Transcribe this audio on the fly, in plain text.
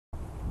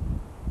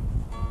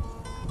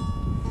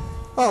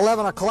Well,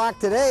 11 o'clock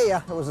today,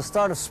 it was the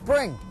start of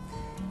spring.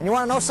 And you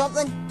want to know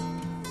something?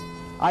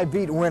 I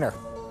beat winter.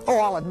 Oh,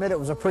 I'll admit it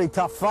was a pretty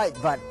tough fight,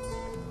 but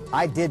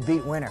I did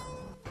beat winter.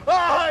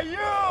 Ah,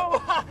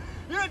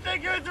 you! You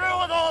think you're through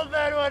with old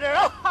man winter?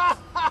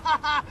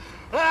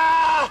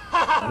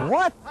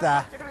 What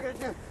the?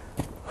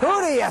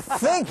 Who do you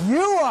think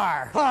you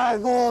are?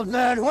 I'm old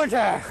man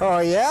winter. Oh,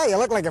 yeah? You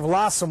look like you've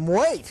lost some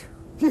weight.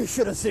 You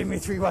should have seen me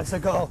 3 months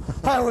ago.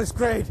 I was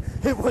great.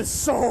 It was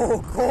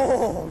so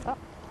cold.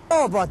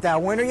 Oh, about that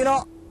winter, you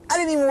know, I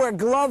didn't even wear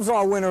gloves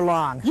all winter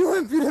long. You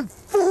impudent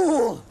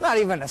fool! Not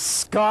even a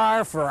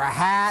scarf or a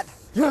hat.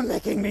 You're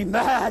making me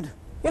mad.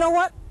 You know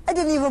what? I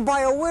didn't even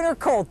buy a winter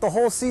coat the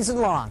whole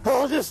season long.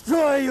 I'll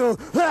destroy you.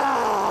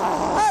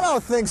 I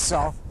don't think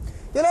so.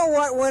 You know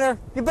what, Winter?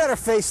 You better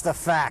face the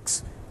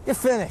facts. You're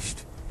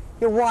finished.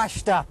 You're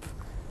washed up.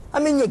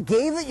 I mean, you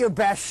gave it your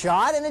best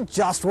shot, and it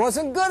just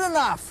wasn't good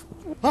enough.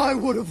 I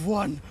would have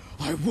won.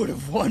 I would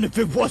have won if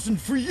it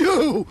wasn't for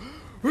you.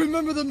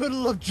 Remember the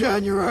middle of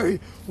January?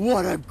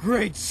 What a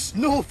great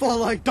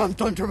snowfall I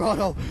dumped on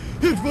Toronto.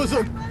 It was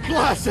a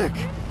classic.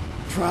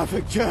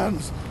 Traffic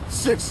jams,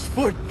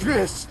 6-foot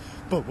drifts.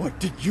 But what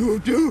did you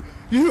do?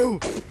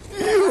 You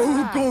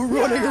go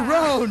running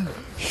around,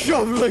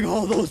 shoveling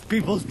all those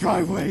people's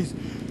driveways.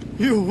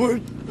 You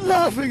were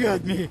laughing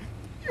at me.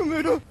 You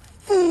made a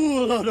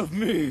fool out of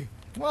me.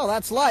 Well,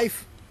 that's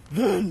life.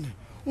 Then,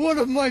 one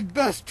of my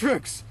best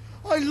tricks.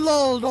 I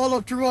lulled all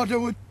of Toronto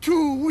with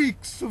 2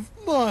 weeks of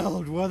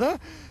mild weather.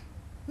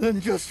 Then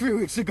just 3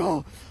 weeks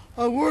ago,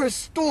 a worse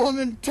storm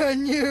in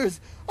 10 years.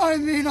 I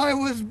mean, I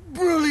was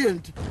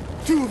brilliant.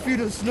 2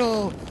 feet of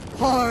snow,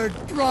 hard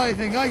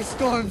driving ice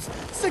storms,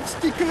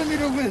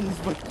 60-kilometer winds.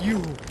 But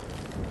you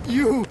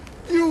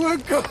were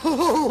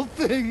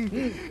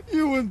golfing.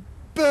 You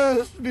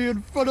embarrassed me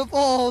in front of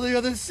all the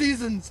other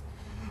seasons.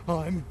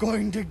 I'm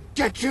going to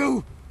get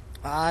you.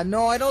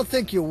 No, I don't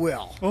think you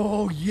will.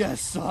 Oh,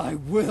 yes, I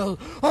will.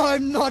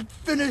 I'm not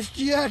finished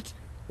yet.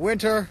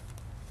 Winter,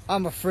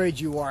 I'm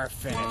afraid you are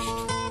finished.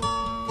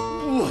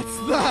 What's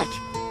that?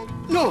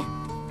 No,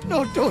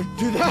 don't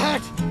do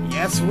that.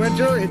 Yes,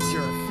 Winter, it's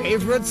your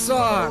favorite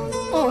song.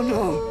 Oh,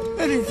 no,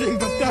 anything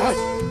but that.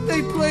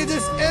 They play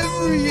this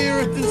every year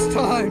at this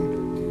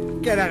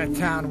time. Get out of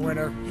town,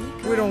 Winter.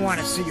 We don't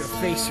want to see your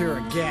face here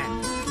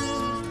again.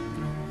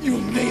 You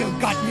may have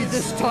got me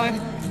this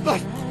time,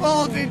 but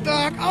I'll be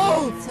back.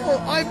 Oh,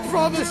 I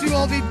promise you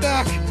I'll be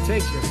back.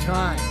 Take your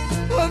time.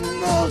 I'm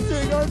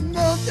melting.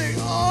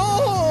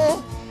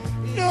 Oh,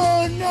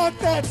 no, not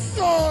that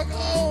song.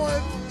 Oh.